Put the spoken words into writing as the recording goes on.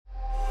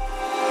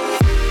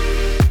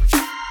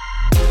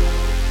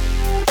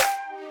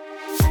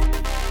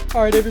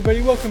All right,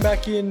 everybody, welcome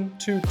back in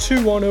to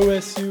 2 on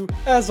OSU.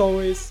 As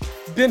always,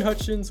 Ben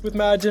Hutchins with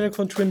my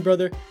identical twin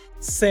brother,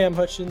 Sam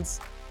Hutchins.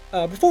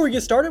 Before we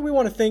get started, we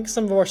want to thank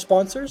some of our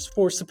sponsors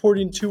for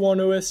supporting 2 on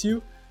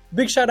OSU.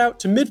 Big shout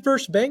out to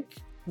MidFirst Bank,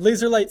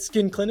 Laserlight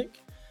Skin Clinic,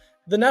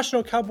 the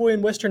National Cowboy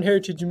and Western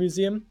Heritage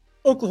Museum,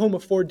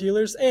 Oklahoma Ford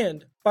Dealers,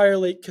 and Fire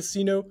Lake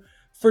Casino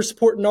for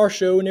supporting our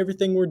show and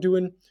everything we're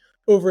doing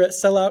over at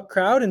Sellout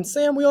Crowd. And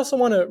Sam, we also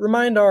want to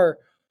remind our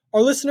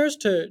listeners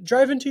to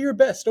drive into your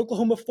best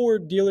Oklahoma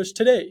Ford dealers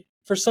today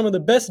for some of the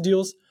best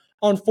deals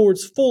on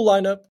Ford's full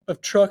lineup of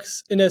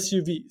trucks and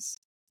SUVs.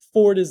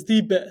 Ford is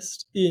the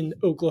best in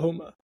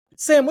Oklahoma.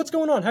 Sam, what's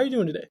going on? How are you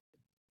doing today?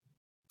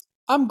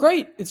 I'm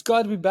great. It's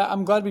glad to be back.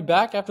 I'm glad to be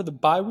back after the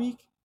bye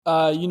week.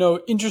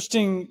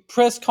 Interesting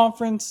press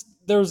conference.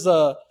 There's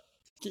a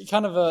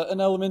kind of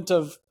an element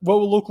of what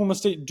will Oklahoma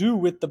State do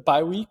with the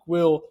bye week?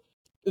 Will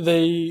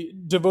they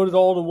devote it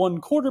all to one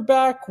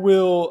quarterback?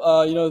 Will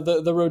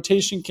the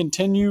rotation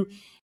continue?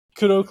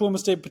 Could Oklahoma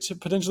State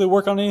potentially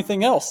work on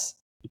anything else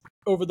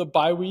over the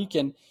bye week?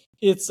 And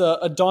it's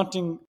a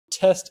daunting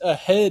test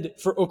ahead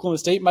for Oklahoma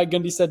State. Mike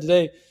Gundy said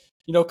today,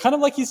 kind of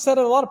like he said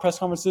at a lot of press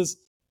conferences,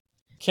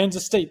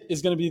 Kansas State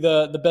is going to be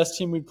the best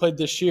team we've played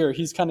this year.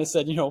 He's kind of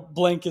said,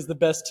 blank is the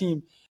best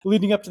team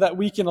leading up to that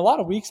week in a lot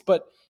of weeks.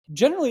 But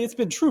generally, it's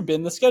been true,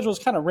 Ben. The schedule is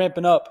kind of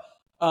ramping up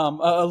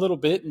a little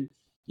bit. And,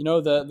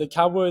 the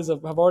Cowboys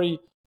have already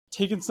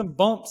taken some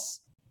bumps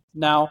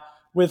now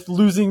with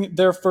losing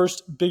their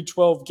first Big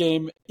 12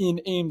 game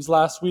in Ames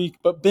last week.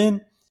 But,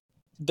 Ben,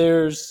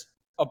 there's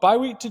a bye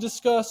week to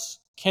discuss,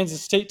 Kansas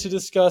State to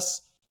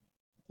discuss.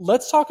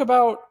 Let's talk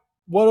about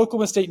what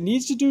Oklahoma State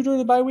needs to do during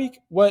the bye week,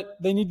 what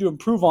they need to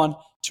improve on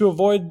to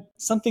avoid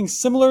something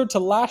similar to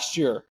last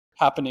year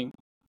happening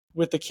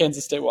with the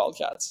Kansas State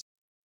Wildcats.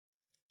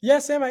 Yeah,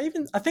 Sam, I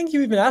think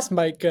you even asked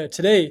Mike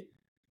today,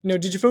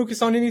 did you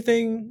focus on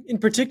anything in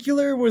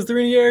particular? Was there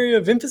any area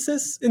of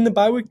emphasis in the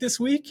bye week this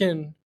week?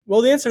 And, well,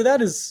 the answer to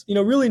that is,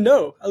 really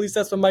no. At least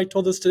that's what Mike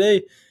told us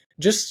today.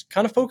 Just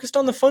kind of focused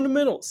on the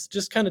fundamentals,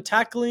 just kind of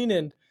tackling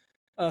and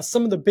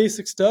some of the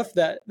basic stuff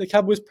that the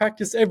Cowboys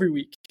practice every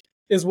week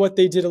is what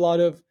they did a lot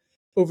of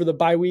over the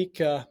bye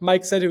week.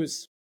 Mike said it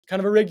was kind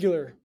of a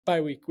regular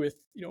bye week with,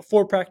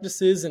 4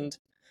 practices and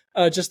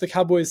just the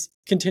Cowboys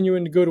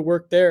continuing to go to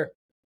work there.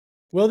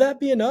 Will that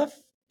be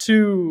enough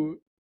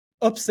to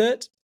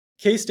upset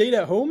K-State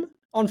at home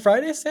on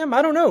Friday, Sam?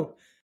 I don't know.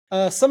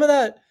 Some of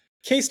that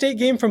K-State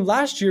game from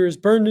last year is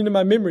burned into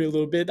my memory a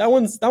little bit. That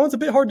one's a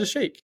bit hard to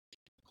shake.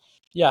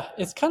 Yeah,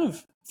 it's kind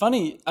of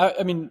funny.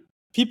 I mean,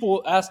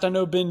 people asked, I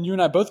know, Ben, you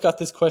and I both got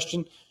this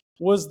question,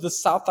 was the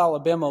South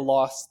Alabama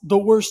loss the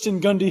worst in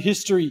Gundy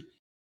history?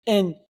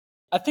 And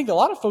I think a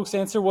lot of folks'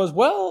 answer was,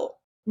 well,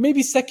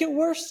 maybe second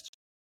worst,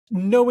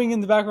 knowing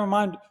in the back of our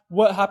mind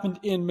what happened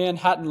in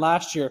Manhattan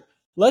last year.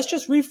 Let's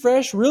just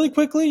refresh really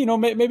quickly.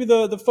 Maybe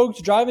the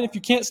folks driving, if you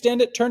can't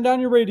stand it, turn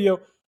down your radio.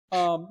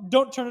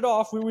 Don't turn it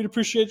off. We'd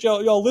appreciate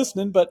y'all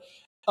listening. But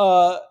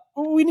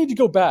we need to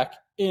go back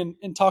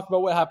and talk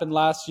about what happened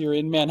last year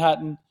in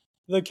Manhattan.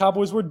 The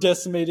Cowboys were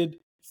decimated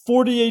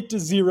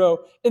 48-0,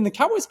 and the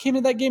Cowboys came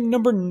in that game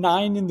number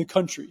 9 in the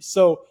country.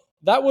 So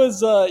that was,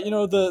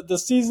 the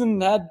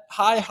season had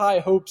high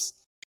hopes,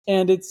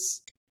 and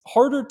it's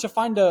harder to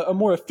find a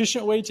more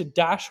efficient way to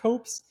dash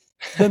hopes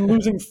than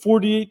losing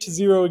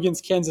 48-0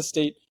 against Kansas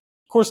State.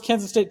 Of course,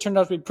 Kansas State turned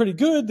out to be pretty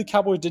good. The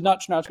Cowboys did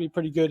not turn out to be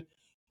pretty good.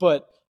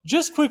 But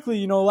just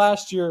quickly,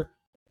 last year,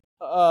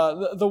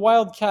 the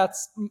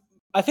Wildcats,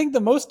 I think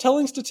the most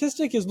telling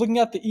statistic is looking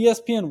at the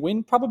ESPN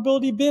win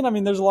probability bin. I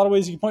mean, there's a lot of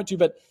ways you can point to,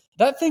 but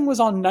that thing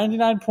was on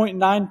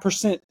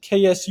 99.9%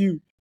 KSU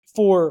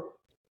for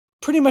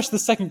pretty much the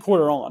second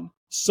quarter on.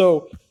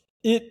 So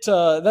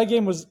that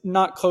game was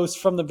not close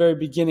from the very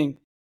beginning.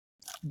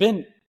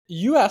 Ben,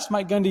 you asked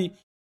Mike Gundy,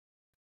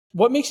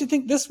 what makes you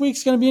think this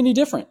week's going to be any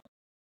different?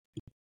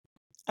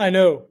 I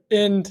know.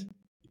 And he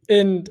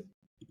didn't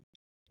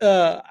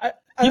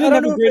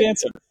have a great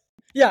answer.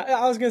 Yeah,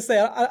 I was going to say,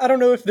 I don't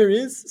know if there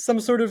is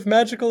some sort of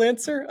magical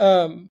answer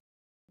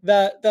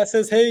that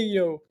says, hey,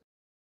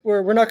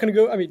 we're not going to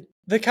go. I mean,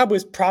 the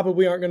Cowboys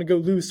probably aren't going to go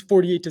lose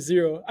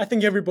 48-0. I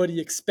think everybody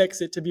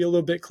expects it to be a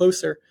little bit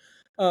closer.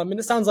 And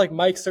it sounds like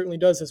Mike certainly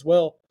does as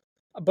well.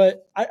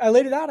 But I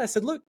laid it out. I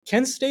said, look,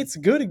 Kansas State's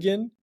good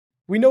again.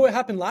 We know what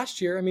happened last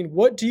year. I mean,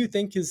 what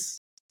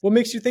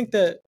makes you think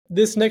that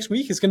this next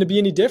week is going to be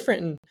any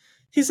different? And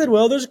he said,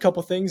 well, there's a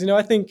couple things.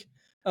 I think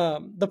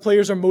the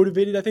players are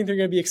motivated. I think they're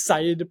going to be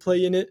excited to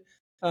play in it.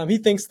 He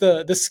thinks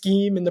the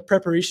scheme and the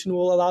preparation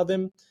will allow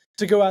them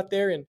to go out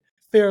there and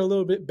fare a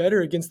little bit better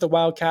against the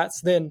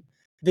Wildcats than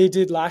they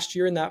did last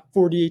year in that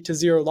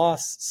 48-0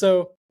 loss.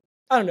 So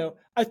I don't know.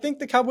 I think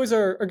the Cowboys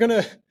are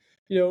going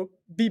to,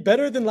 be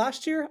better than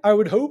last year. I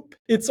would hope.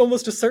 It's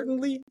almost a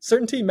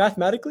certainty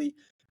mathematically.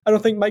 I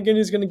don't think Mike Gundy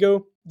is going to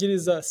go get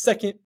his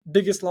second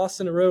biggest loss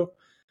in a row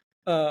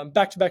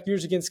back-to-back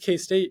years against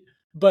K-State.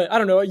 But I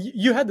don't know.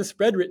 You had the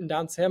spread written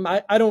down, Sam.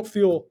 I don't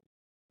feel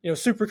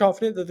super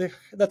confident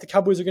that the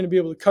Cowboys are going to be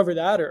able to cover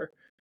that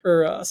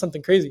or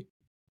something crazy.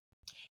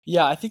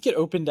 Yeah, I think it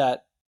opened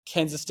at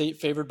Kansas State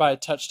favored by a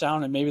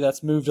touchdown, and maybe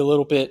that's moved a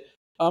little bit,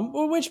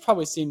 which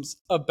probably seems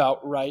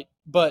about right.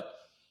 But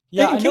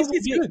yeah, And I know K we'll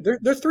State's get good.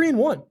 They're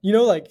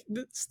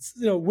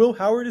 3-1. Will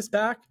Howard is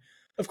back.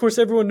 Of course,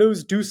 everyone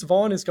knows Deuce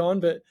Vaughn is gone,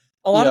 but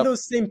a lot of yeah.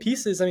 those same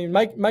pieces. I mean,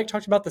 Mike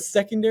talked about the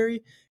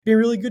secondary being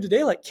really good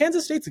today. Like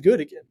Kansas State's good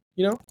again.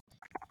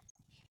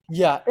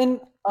 Yeah, and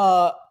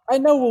I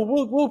know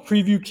we'll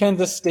preview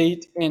Kansas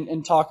State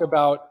and talk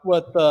about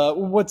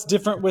what's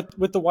different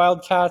with the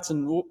Wildcats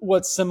and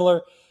what's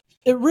similar.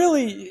 I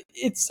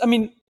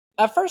mean,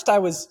 at first I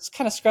was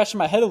kind of scratching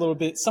my head a little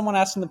bit. Someone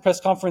asked in the press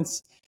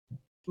conference,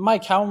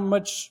 Mike, how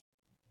much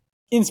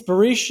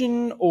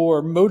inspiration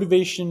or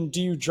motivation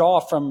do you draw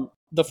from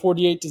the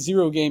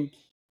 48-0 game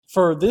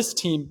for this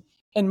team?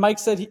 And Mike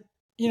said,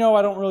 I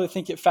don't really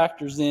think it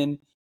factors in.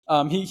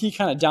 He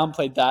kind of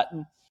downplayed that.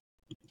 And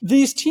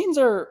these teams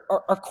are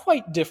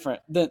quite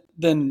different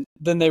than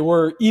they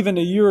were even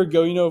a year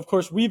ago. Of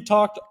course, we've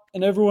talked,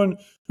 and everyone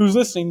who's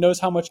listening knows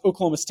how much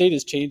Oklahoma State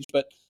has changed.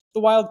 But the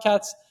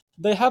Wildcats,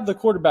 they have the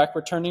quarterback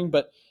returning,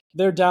 but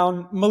they're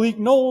down Malik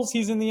Knowles.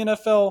 He's in the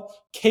NFL.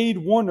 Cade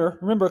Warner,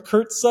 remember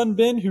Kurt's son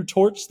Ben, who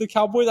torched the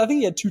Cowboys? I think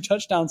he had 2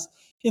 touchdowns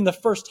in the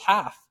first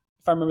half,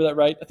 if I remember that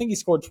right. I think he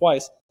scored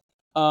twice.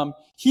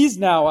 He's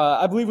now,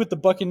 I believe, with the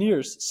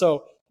Buccaneers.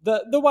 So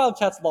the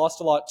Wildcats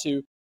lost a lot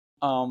too.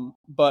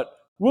 But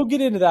we'll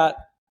get into that.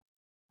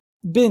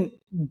 Ben,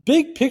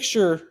 big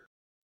picture,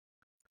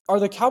 are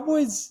the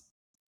Cowboys?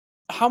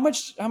 How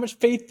much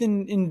faith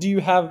in do you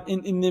have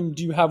in them?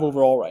 Do you have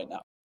overall right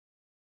now?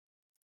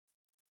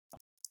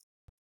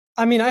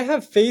 I mean, I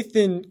have faith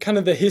in kind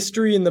of the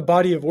history and the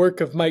body of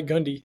work of Mike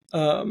Gundy.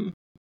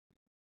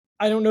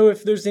 I don't know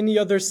if there's any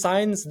other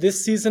signs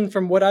this season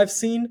from what I've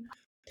seen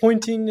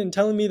pointing and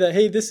telling me that,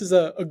 hey, this is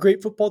a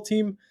great football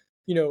team,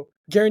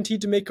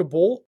 guaranteed to make a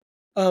bowl.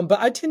 But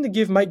I tend to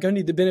give Mike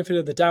Gundy the benefit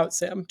of the doubt,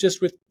 Sam,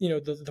 just with,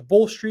 the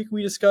bowl streak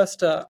we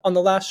discussed on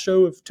the last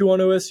show of 2 on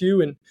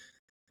OSU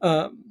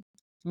and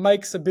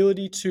Mike's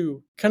ability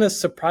to kind of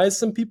surprise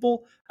some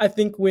people. I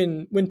think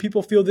when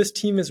people feel this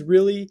team is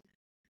really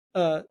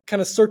kind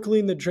of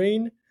circling the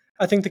drain,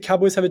 I think the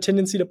Cowboys have a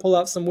tendency to pull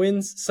out some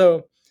wins.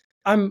 So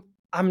I'm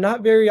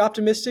not very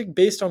optimistic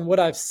based on what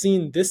I've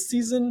seen this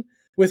season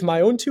with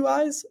my own 2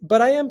 eyes,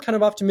 but I am kind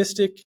of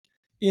optimistic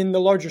in the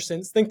larger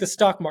sense. Think the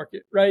stock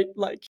market, right?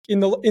 Like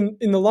in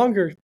the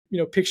longer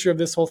picture of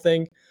this whole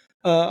thing,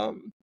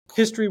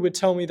 history would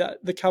tell me that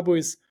the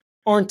Cowboys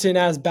aren't in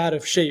as bad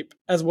of shape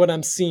as what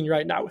I'm seeing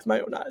right now with my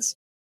own eyes.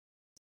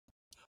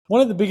 One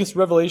of the biggest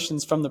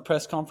revelations from the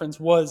press conference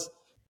was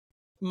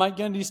Mike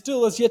Gundy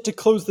still has yet to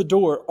close the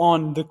door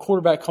on the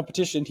quarterback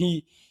competition.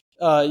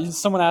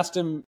 Someone asked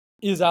him,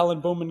 is Alan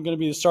Bowman going to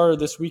be the starter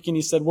this week? And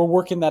he said, we're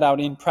working that out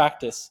in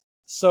practice.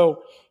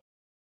 So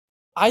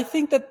I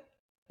think that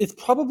it's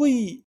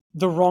probably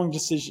the wrong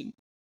decision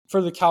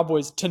for the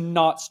Cowboys to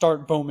not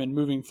start Bowman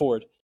moving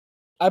forward.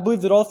 I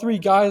believe that all 3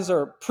 guys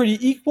are pretty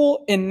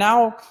equal, and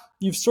now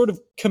you've sort of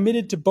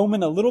committed to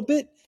Bowman a little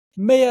bit,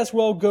 may as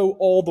well go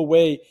all the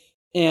way.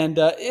 And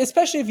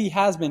especially if he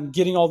has been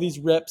getting all these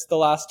reps the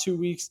last 2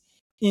 weeks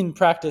in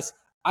practice,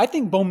 I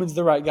think Bowman's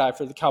the right guy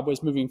for the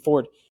Cowboys moving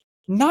forward.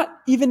 Not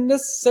even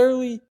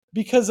necessarily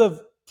because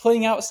of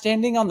playing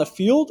outstanding on the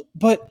field,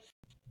 but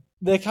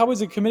the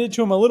Cowboys are committed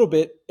to him a little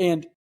bit,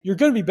 and you're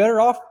going to be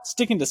better off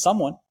sticking to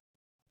someone.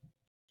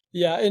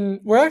 Yeah, and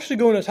we're actually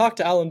going to talk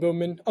to Alan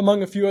Bowman,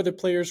 among a few other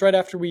players, right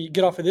after we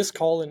get off of this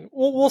call, and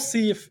we'll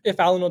see if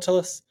Alan will tell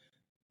us,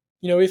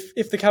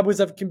 if the Cowboys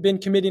have been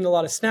committing a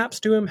lot of snaps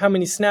to him, how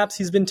many snaps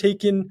he's been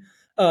taking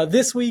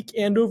this week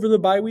and over the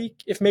bye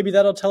week, if maybe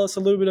that'll tell us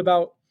a little bit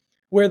about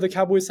where the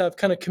Cowboys have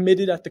kind of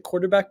committed at the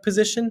quarterback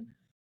position.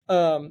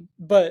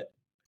 But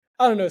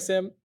I don't know,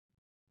 Sam.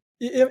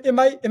 It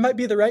might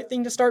be the right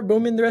thing to start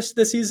Bowman the rest of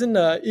the season,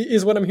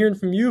 is what I'm hearing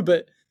from you,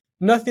 but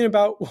nothing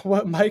about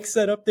what Mike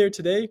said up there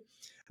today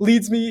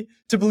leads me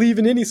to believe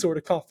in any sort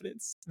of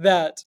confidence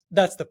that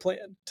that's the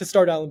plan, to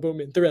start Alan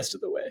Bowman the rest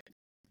of the way.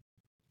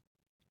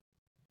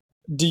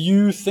 Do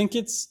you think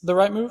it's the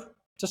right move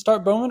to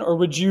start Bowman, or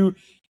would you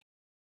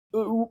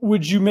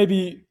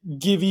maybe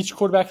give each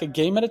quarterback a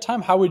game at a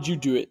time? How would you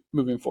do it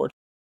moving forward?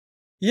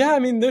 Yeah, I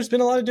mean, there's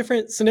been a lot of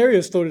different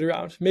scenarios floated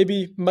around.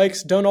 Maybe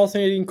Mike's done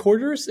alternating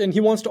quarters and he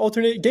wants to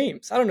alternate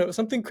games. I don't know,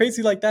 something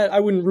crazy like that I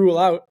wouldn't rule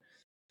out,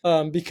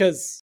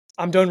 because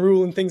I'm done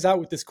ruling things out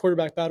with this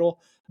quarterback battle.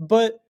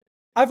 But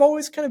I've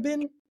always kind of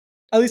been,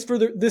 at least for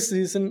this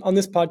season on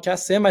this podcast,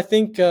 Sam, I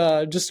think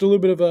just a little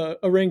bit of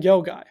a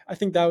Rangel guy. I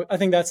think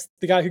that's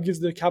the guy who gives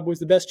the Cowboys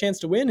the best chance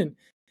to win, and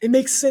it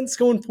makes sense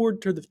going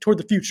forward toward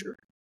the future,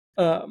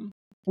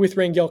 with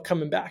Rangel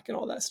coming back and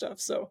all that stuff.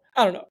 So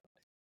I don't know.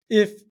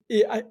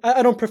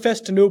 I don't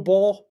profess to know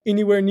ball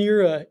anywhere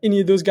near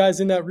any of those guys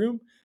in that room,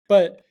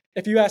 but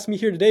if you ask me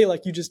here today,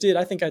 like you just did,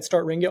 I think I'd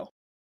start Rangel.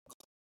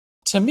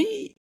 To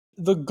me,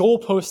 the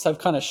goalposts have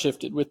kind of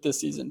shifted with this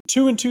season.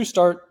 2-2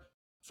 start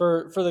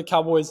for the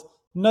Cowboys.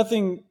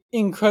 Nothing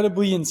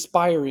incredibly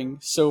inspiring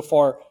so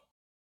far.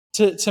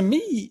 To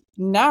me,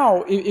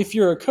 now, if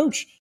you're a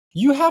coach,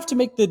 you have to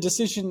make the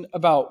decision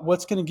about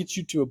what's going to get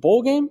you to a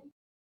bowl game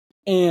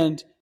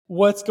and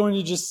what's going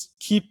to just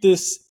keep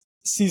this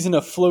season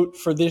afloat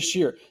for this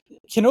year.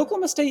 Can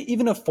Oklahoma State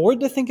even afford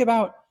to think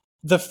about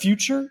the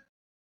future?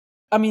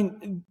 I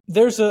mean,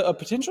 there's a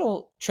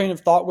potential train of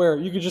thought where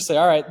you could just say,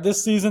 all right,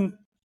 this season,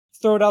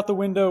 throw it out the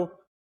window,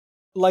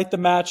 light the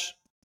match,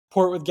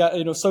 pour it with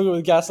soak it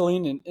with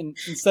gasoline, and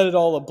set it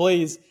all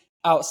ablaze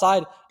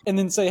outside, and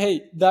then say,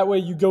 hey, that way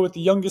you go with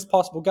the youngest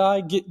possible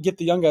guy, get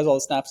the young guys all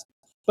the snaps.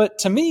 But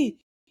to me,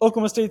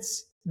 Oklahoma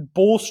State's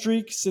bowl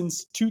streak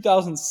since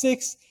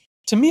 2006,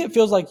 to me, it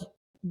feels like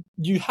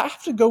you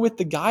have to go with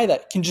the guy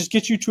that can just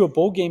get you to a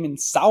bowl game and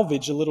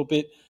salvage a little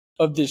bit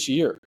of this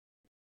year.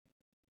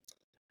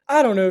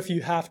 I don't know if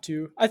you have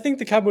to. I think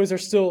the Cowboys are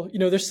still,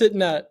 they're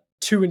sitting at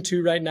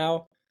 2-2 right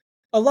now.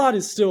 A lot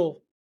is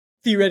still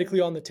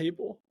theoretically on the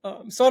table.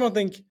 So I don't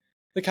think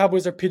the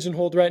Cowboys are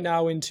pigeonholed right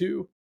now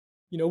into,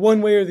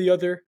 one way or the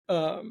other.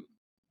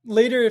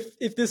 Later,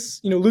 if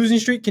this, losing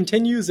streak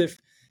continues, if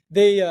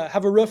they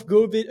have a rough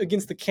go of it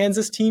against the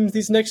Kansas teams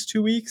these next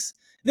 2 weeks,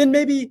 then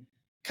maybe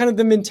kind of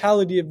the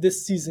mentality of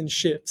this season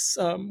shifts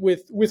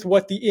with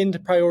what the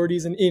end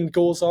priorities and end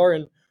goals are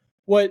and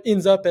what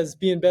ends up as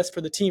being best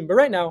for the team. But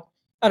right now,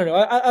 I don't know.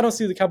 I don't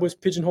see the Cowboys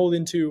pigeonholed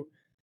into,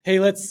 hey,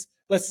 let's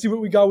see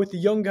what we got with the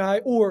young guy,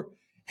 or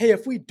hey,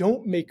 if we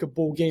don't make a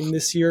bowl game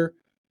this year,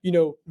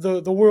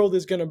 the world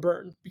is going to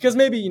burn. Because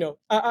maybe,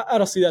 I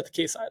don't see that the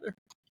case either.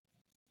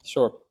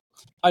 Sure.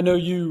 I know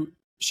you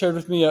shared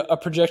with me a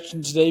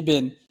projection today,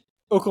 Ben.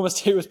 Oklahoma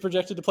State was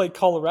projected to play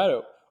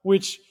Colorado,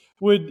 which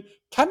would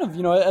kind of,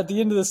 at the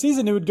end of the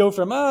season, it would go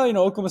from,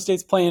 Oklahoma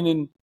State's playing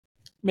in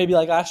maybe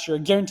like last year, a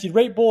guaranteed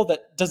rate bowl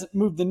that doesn't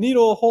move the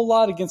needle a whole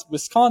lot against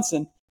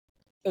Wisconsin.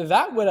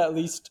 That would at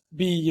least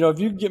be, if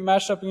you get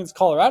matched up against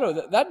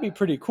Colorado, that'd be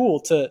pretty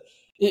cool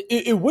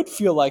it would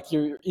feel like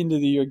your end of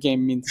the year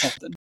game means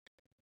something.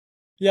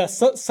 Yeah,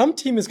 some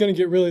team is going to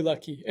get really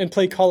lucky and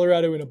play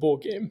Colorado in a bowl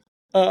game.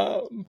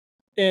 And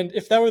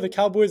if that were the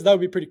Cowboys, that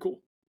would be pretty cool.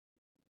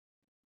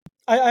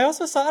 I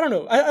also saw,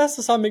 I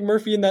also saw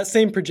McMurphy in that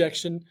same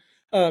projection.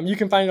 You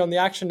can find it on the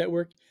Action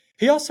Network.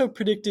 He also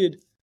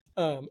predicted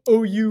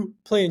OU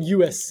playing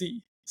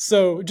USC.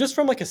 So just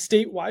from like a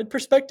statewide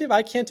perspective,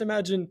 I can't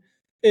imagine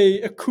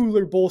a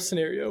cooler bowl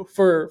scenario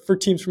for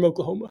teams from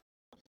Oklahoma.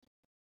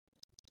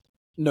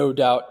 No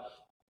doubt.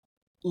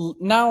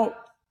 Now,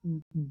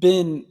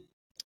 Ben,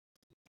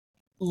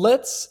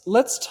 let's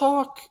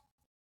talk.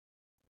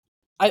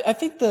 I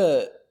think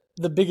the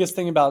biggest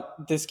thing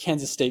about this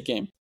Kansas State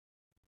game,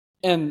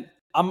 and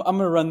I'm going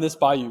to run this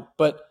by you,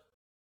 but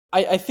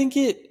I think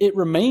it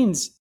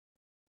remains,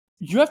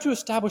 you have to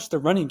establish the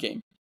running game.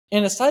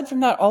 And aside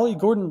from that Ollie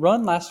Gordon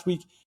run last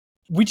week,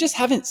 we just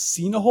haven't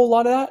seen a whole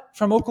lot of that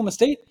from Oklahoma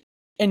State.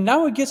 And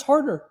now it gets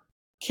harder.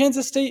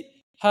 Kansas State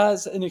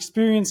has an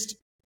experienced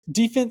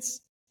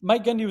defense.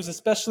 Mike Gundy was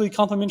especially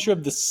complimentary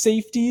of the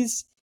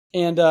safeties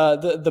and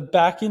the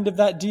back end of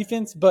that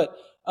defense. But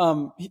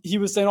he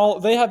was saying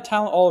they have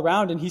talent all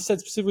around, and he said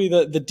specifically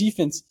the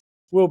defense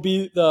will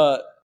be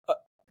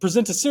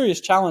present a serious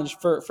challenge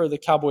for the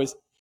Cowboys.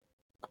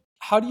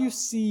 How do you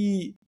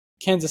see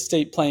Kansas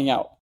State playing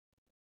out?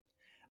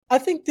 I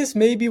think this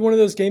may be one of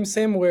those games,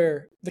 Sam,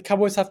 where the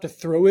Cowboys have to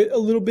throw it a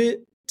little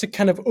bit to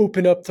kind of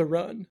open up the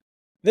run.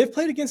 They've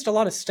played against a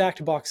lot of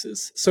stacked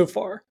boxes so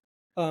far,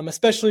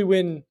 especially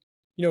when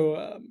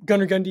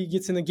Gunnar Gundy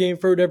gets in the game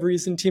for whatever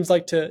reason. Teams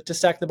like to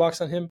stack the box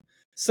on him.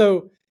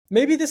 So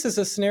maybe this is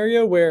a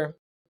scenario where,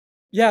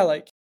 yeah,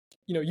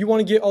 you want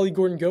to get Ollie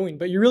Gordon going,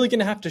 but you're really going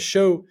to have to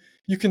show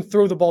you can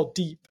throw the ball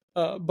deep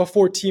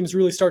before teams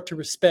really start to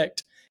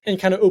respect and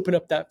kind of open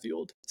up that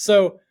field.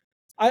 So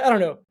I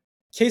don't know.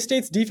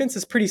 K-State's defense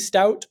is pretty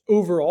stout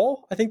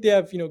overall. I think they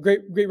have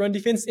great run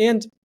defense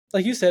and,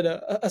 like you said,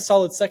 a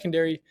solid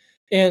secondary.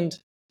 And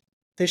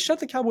they shut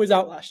the Cowboys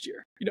out last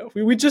year.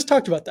 We just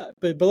talked about that,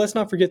 but let's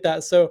not forget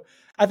that. So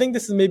I think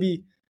this is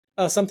maybe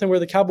something where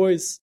the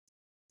Cowboys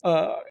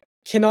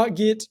cannot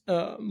get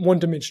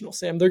one-dimensional,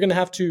 Sam. They're going to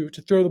have to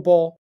throw the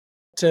ball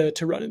to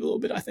run it a little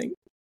bit, I think.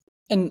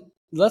 And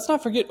let's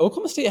not forget,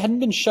 Oklahoma State hadn't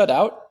been shut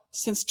out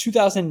since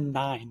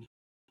 2009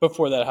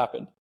 before that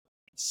happened.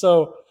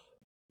 So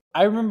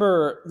I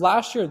remember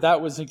last year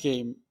that was a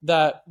game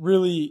that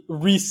really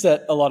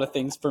reset a lot of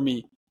things for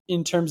me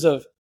in terms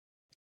of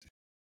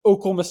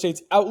Oklahoma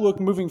State's outlook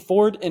moving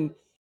forward. And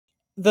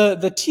the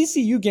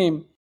TCU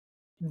game,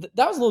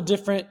 that was a little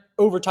different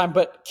over time,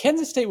 but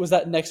Kansas State was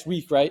that next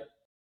week, right?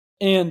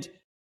 And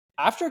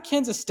after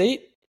Kansas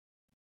State,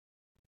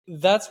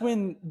 that's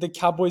when the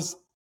Cowboys,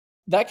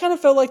 that kind of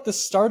felt like the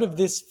start of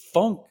this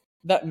funk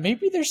that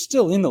maybe they're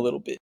still in a little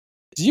bit.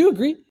 Do you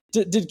agree?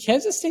 Did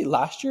Kansas State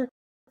last year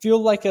feel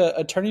like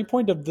a turning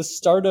point of the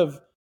start of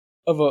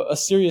a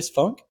serious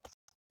funk?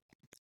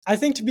 I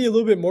think to be a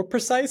little bit more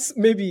precise,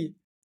 maybe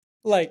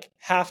like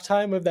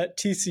halftime of that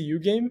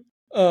TCU game,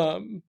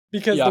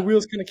 because the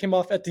wheels kind of came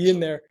off at the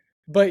end there.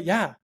 But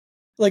yeah,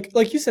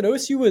 like you said,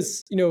 OSU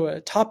was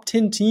a top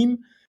 10 team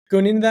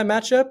going into that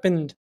matchup,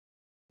 and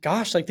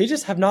gosh, they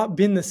just have not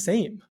been the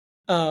same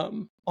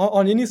on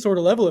any sort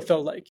of level. It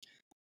felt like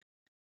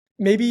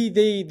maybe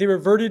they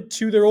reverted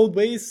to their old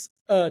ways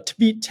to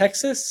beat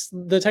Texas,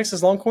 the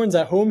Texas Longhorns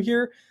at home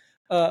here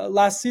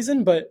last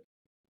season. But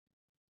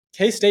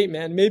K State,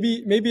 man,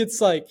 maybe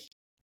it's like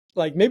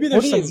maybe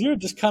there's 48 some. 0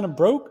 just kind of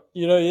broke.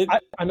 I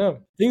know.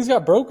 Things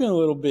got broken a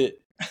little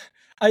bit.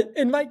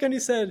 And Mike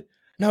Gundy said,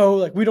 no,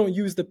 like we don't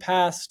use the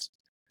past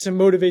to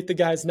motivate the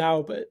guys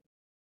now, but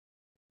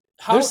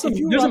How if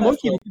you were there's a on that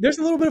monkey field, there's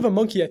a little bit of a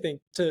monkey I think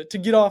to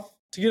get off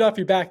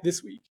your back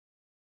this week.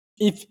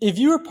 if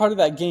you were part of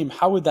that game,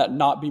 how would that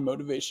not be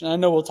motivation? I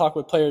know we'll talk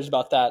with players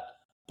about that,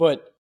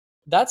 but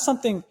that's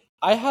something.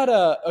 I had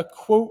a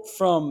quote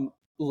from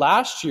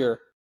last year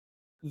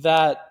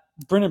that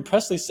Brennan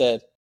Presley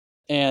said,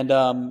 and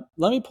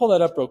let me pull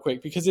that up real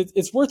quick because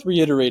it's worth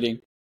reiterating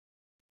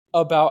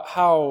about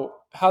how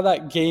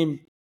that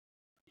game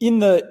in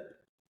the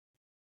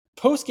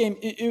post game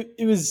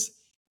it was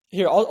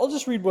here. I'll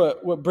just read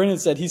what Brennan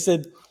said. He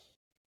said,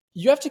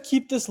 "You have to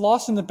keep this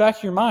loss in the back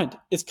of your mind.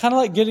 It's kind of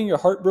like getting your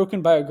heart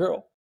broken by a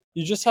girl.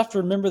 You just have to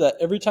remember that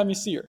every time you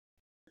see her.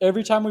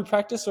 Every time we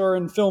practice or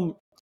in film,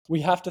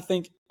 we have to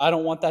think, I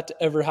don't want that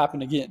to ever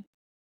happen again."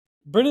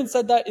 Brennan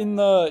said that in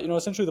the,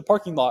 essentially the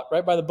parking lot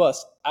right by the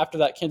bus after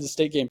that Kansas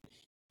State game.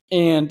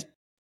 And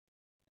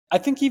I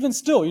think even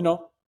still, you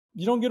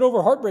don't get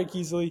over heartbreak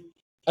easily.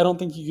 I don't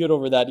think you get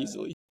over that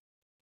easily.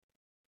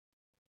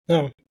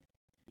 No.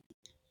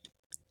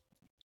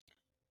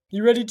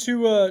 You ready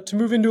to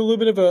move into a little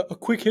bit of a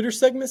quick hitter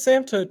segment,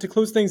 Sam, to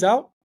close things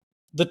out?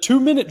 The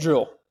 2-minute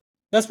drill.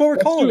 That's what we're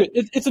calling it.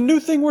 It's a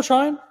new thing we're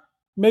trying.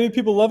 Maybe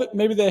people love it.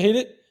 Maybe they hate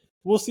it.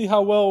 We'll see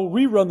how well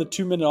we run the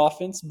 2-minute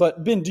offense.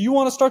 But Ben, do you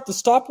want to start the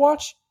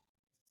stopwatch?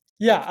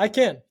 Yeah, I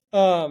can.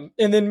 And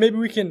then maybe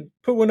we can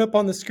put one up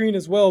on the screen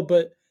as well.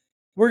 But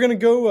we're gonna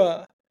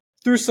go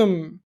through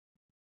some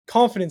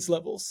confidence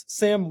levels,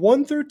 Sam,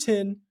 1 through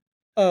 10,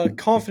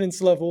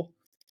 confidence level,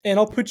 and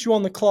I'll put you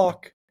on the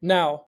clock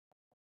now.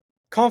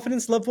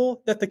 Confidence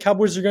level that the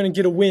Cowboys are going to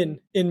get a win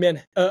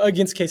in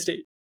against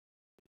K-State.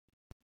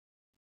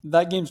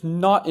 That game's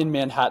not in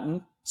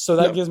Manhattan, so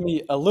that gives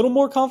me a little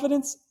more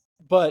confidence,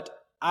 but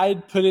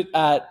I'd put it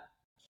at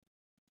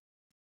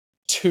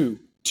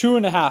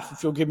 2.5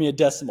 if you'll give me a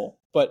decimal,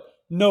 but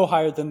no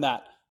higher than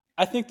that.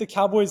 I think the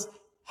Cowboys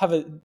have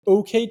an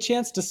okay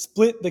chance to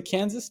split the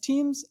Kansas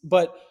teams,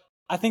 but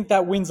I think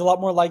that win's a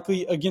lot more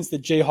likely against the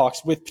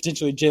Jayhawks with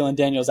potentially Jalen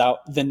Daniels out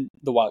than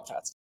the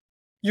Wildcats.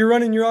 You're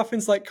running your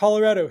offense like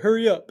Colorado.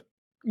 Hurry up.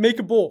 Make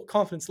a bowl.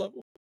 Confidence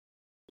level.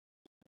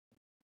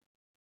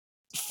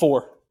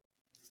 4.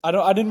 I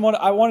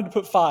wanted to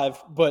put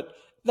 5, but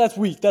that's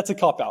weak. That's a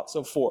cop-out,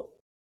 so 4.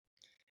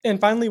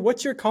 And finally,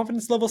 what's your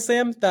confidence level,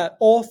 Sam, that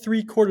all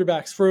 3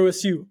 quarterbacks for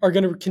OSU are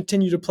going to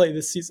continue to play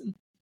this season?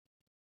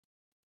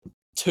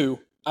 2.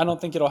 I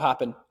don't think it'll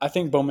happen. I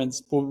think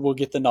Bowman's will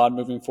get the nod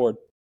moving forward.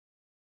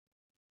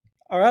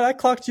 All right, I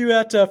clocked you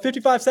at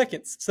 55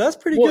 seconds, so that's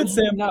pretty good,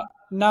 Sam.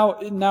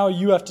 Now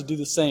you have to do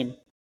the same.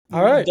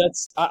 All right.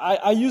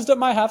 I used up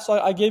my half, so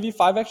I gave you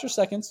 5 extra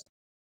seconds.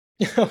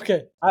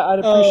 Okay. I'd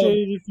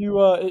appreciate it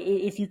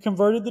if you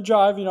converted the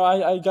drive.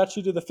 I got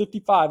you to the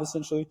 55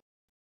 essentially.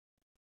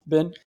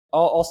 Ben,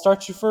 I'll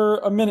start you for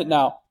a minute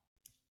now.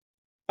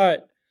 All right.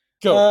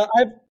 Go.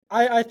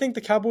 I think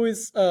the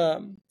Cowboys.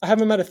 I have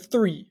them at a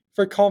 3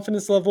 for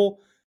confidence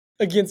level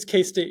against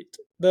K-State.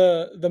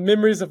 The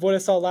memories of what I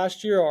saw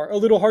last year are a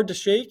little hard to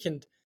shake,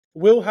 and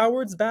Will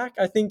Howard's back.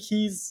 I think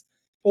he's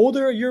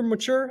older, a year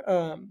mature.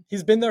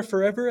 He's been there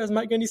forever, as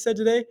Mike Gundy said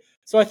today.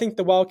 So I think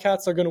the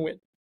Wildcats are going to win.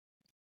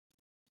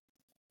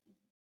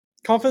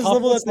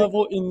 Confidence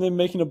level in them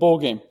making a bowl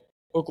game,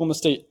 Oklahoma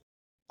State.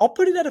 I'll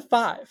put it at a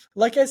 5.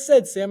 Like I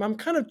said, Sam, I'm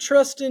kind of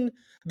trusting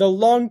the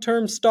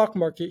long-term stock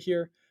market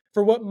here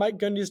for what Mike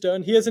Gundy's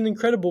done. He has an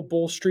incredible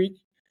bowl streak,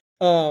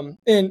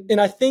 and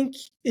I think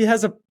it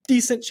has a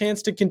decent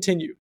chance to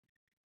continue.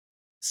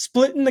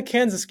 Splitting the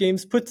Kansas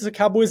games puts the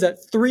Cowboys at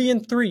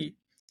 3-3,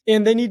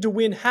 and they need to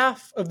win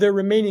half of their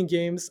remaining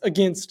games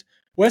against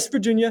West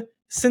Virginia,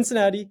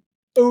 Cincinnati,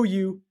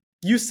 OU,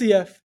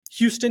 UCF,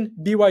 Houston,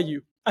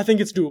 BYU. I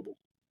think it's doable.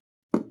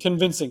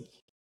 Convincing.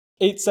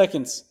 8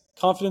 seconds.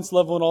 Confidence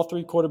level in all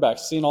 3 quarterbacks.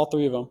 Seeing all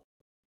 3 of them.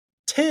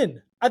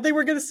 10. I think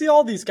we're going to see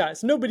all these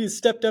guys. Nobody's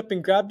stepped up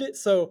and grabbed it,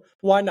 so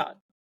why not?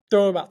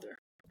 Throw them out there.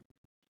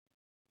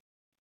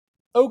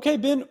 Okay,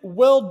 Ben,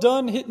 well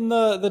done hitting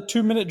the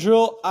 2-minute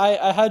drill.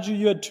 I had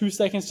you had 2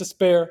 seconds to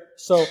spare.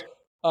 So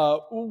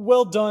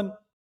well done.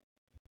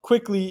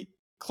 Quickly,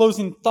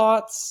 closing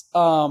thoughts.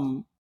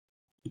 Oklahoma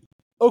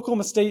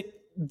State,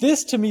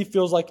 this to me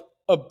feels like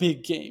a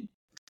big game.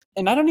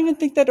 And I don't even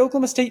think that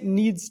Oklahoma State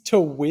needs to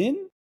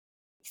win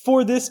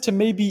for this to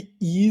maybe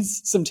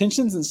ease some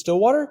tensions in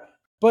Stillwater.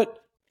 But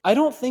I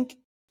don't think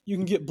you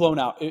can get blown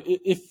out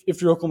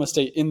if you're Oklahoma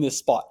State in this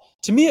spot.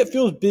 To me, it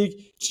feels big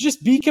to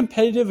just be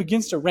competitive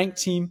against a ranked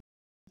team.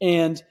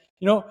 And,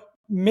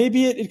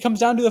 maybe it comes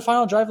down to the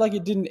final drive like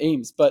it did in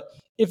Ames. But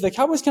if the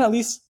Cowboys can at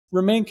least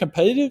remain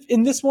competitive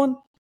in this one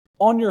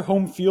on your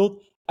home field,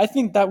 I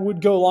think that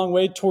would go a long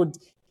way toward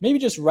maybe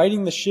just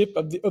righting the ship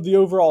of the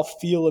overall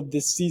feel of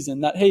this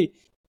season. That, hey,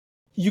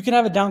 you can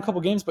have a down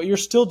couple games, but you're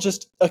still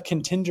just a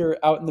contender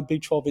out in the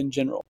Big 12 in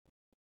general.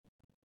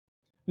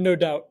 No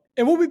doubt.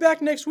 And we'll be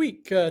back next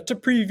week to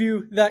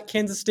preview that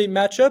Kansas State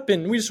matchup.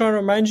 And we just want to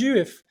remind you,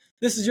 if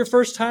this is your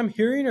first time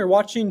hearing or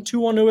watching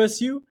 2 on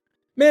OSU,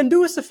 man,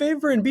 do us a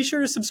favor and be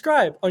sure to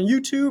subscribe on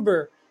YouTube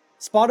or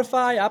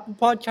Spotify, Apple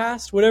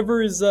Podcast,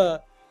 whatever is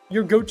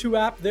your go-to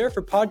app there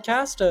for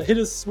podcast. Hit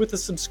us with a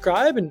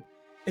subscribe. And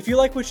if you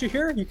like what you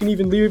hear, you can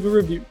even leave a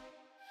review.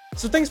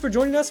 So thanks for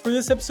joining us for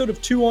this episode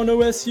of 2 on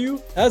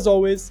OSU. As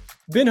always,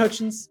 Ben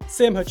Hutchins,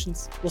 Sam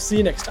Hutchins. We'll see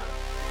you next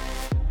time.